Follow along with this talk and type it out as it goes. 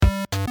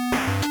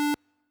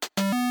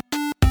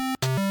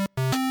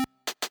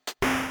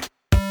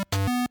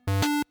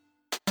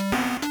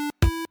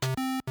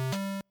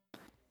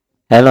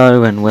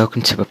Hello and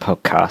welcome to the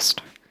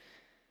podcast.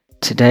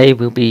 Today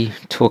we'll be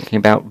talking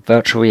about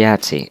virtual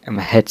reality and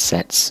the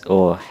headsets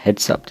or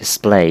heads-up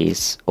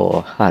displays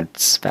or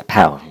HUDs that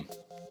power them.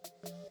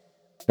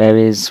 There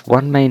is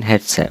one main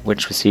headset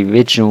which was the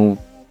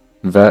original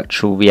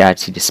virtual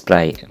reality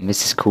display, and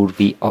this is called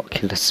the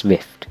Oculus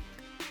Rift.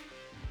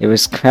 It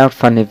was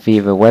crowdfunded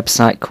via a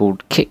website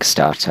called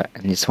Kickstarter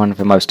and is one of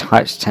the most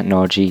hyped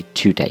technology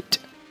to date.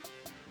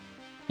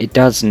 It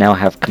does now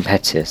have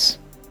competitors.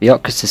 The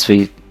Oculus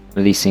is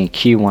releasing in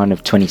Q1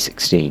 of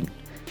 2016,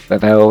 but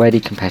there are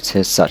already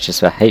competitors such as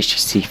the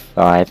HTC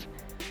Vive,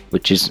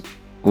 which has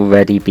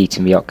already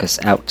beaten the Oculus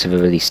out to the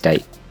release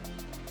date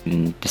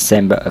in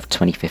December of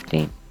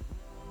 2015.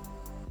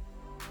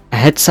 A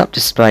heads-up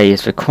display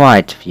is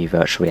required to view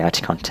virtual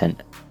reality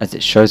content, as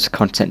it shows the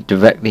content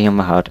directly on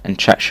the HUD and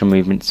tracks your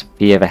movements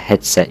via the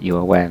headset you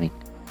are wearing.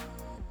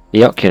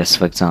 The Oculus,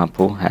 for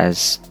example,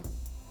 has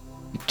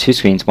two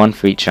screens, one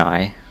for each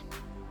eye,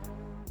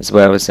 as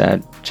well as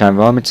a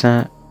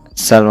gyrometer,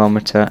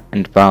 accelerometer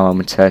and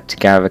barometer to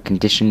gather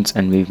conditions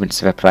and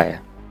movements of a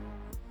player.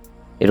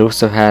 It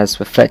also has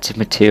reflective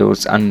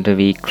materials under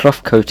the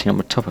cloth coating on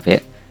the top of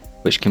it,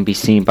 which can be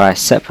seen by a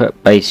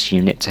separate base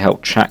unit to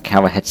help track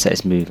how a headset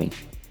is moving.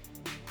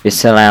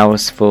 This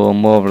allows for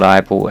more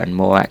reliable and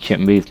more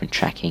accurate movement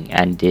tracking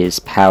and is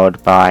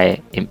powered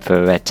by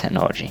infrared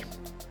technology.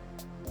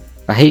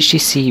 The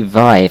HTC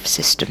Vive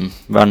system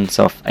runs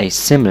off a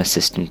similar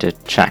system to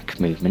track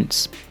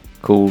movements,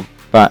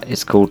 but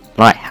it's called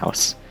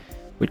Lighthouse,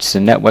 which is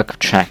a network of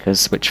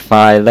trackers which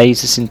fire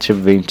lasers into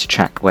the room to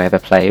track where the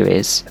player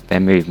is, their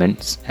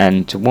movements,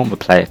 and to warn the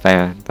player if they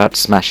are about to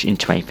smash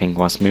into anything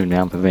whilst moving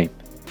around the room.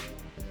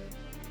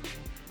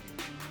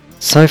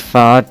 So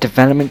far,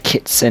 development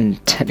kits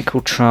and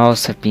technical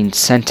trials have been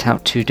sent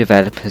out to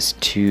developers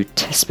to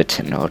test the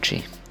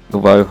technology,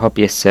 although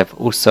hobbyists have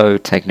also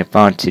taken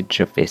advantage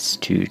of this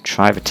to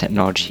try the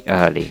technology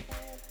early,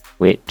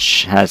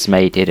 which has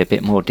made it a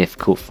bit more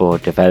difficult for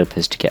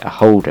developers to get a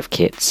hold of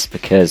kits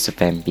because of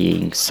them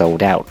being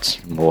sold out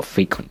more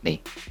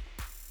frequently,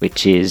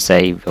 which is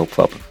a real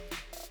problem.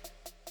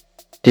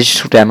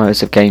 Digital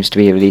demos of games to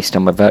be released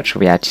on the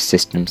virtual reality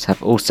systems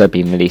have also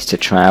been released to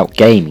try out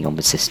gaming on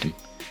the system.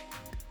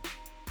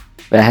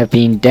 There have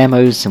been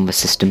demos on the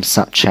system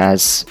such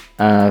as,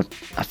 I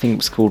think it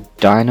was called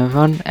Dino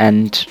Run,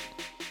 and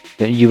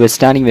you were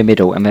standing in the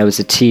middle and there was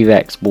a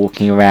T-Rex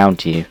walking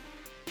around you,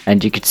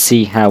 and you could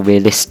see how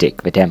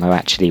realistic the demo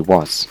actually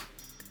was.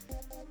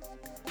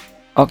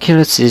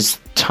 Oculus is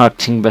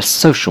targeting the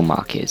social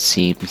market, it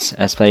seems,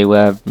 as they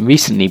were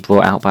recently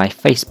brought out by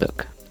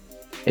Facebook.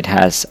 It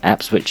has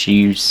apps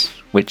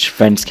which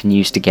friends can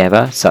use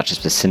together, such as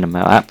the Cinema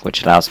app,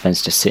 which allows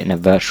friends to sit in a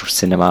virtual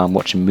cinema and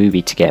watch a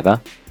movie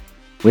together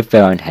with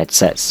their own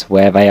headsets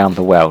wherever they are in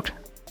the world.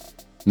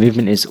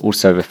 Movement is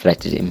also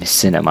reflected in the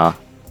cinema.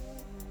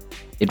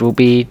 It will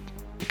be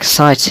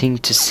exciting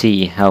to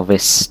see how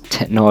this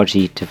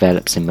technology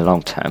develops in the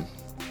long term.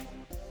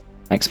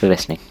 Thanks for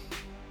listening.